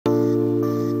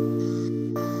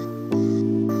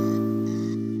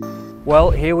Well,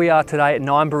 here we are today at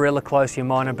 9 Burilla Close,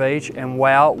 Umina Beach, and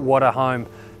wow, what a home.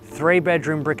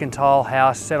 3-bedroom brick and tile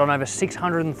house set on over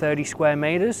 630 square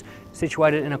metres,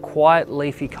 situated in a quiet,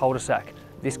 leafy cul-de-sac.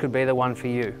 This could be the one for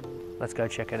you. Let's go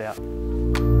check it out.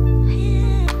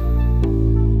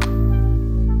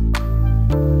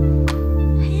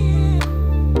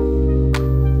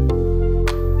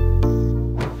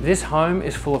 This home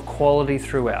is full of quality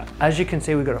throughout. As you can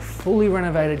see, we've got a fully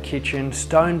renovated kitchen,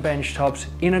 stone bench tops,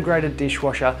 integrated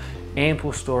dishwasher,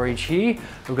 ample storage here.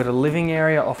 We've got a living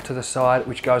area off to the side,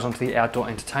 which goes onto the outdoor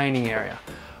entertaining area.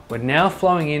 We're now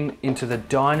flowing into the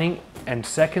dining and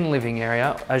second living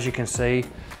area. As you can see,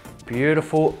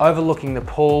 beautiful, overlooking the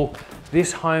pool.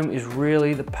 This home is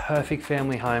really the perfect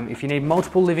family home. If you need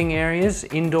multiple living areas,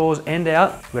 indoors and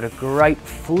out, we've got a great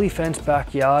fully fenced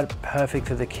backyard, perfect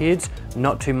for the kids,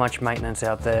 not too much maintenance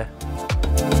out there.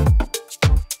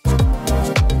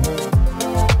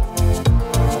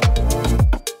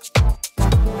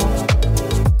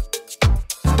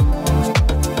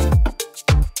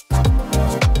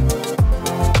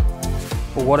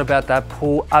 But what about that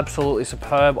pool? Absolutely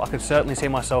superb. I could certainly see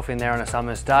myself in there on a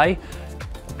summer's day.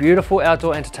 Beautiful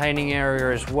outdoor entertaining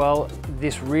area as well.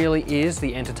 This really is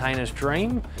the entertainer's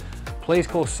dream. Please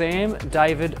call Sam,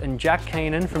 David and Jack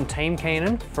Keenan from Team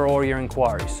Keenan for all your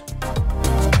inquiries.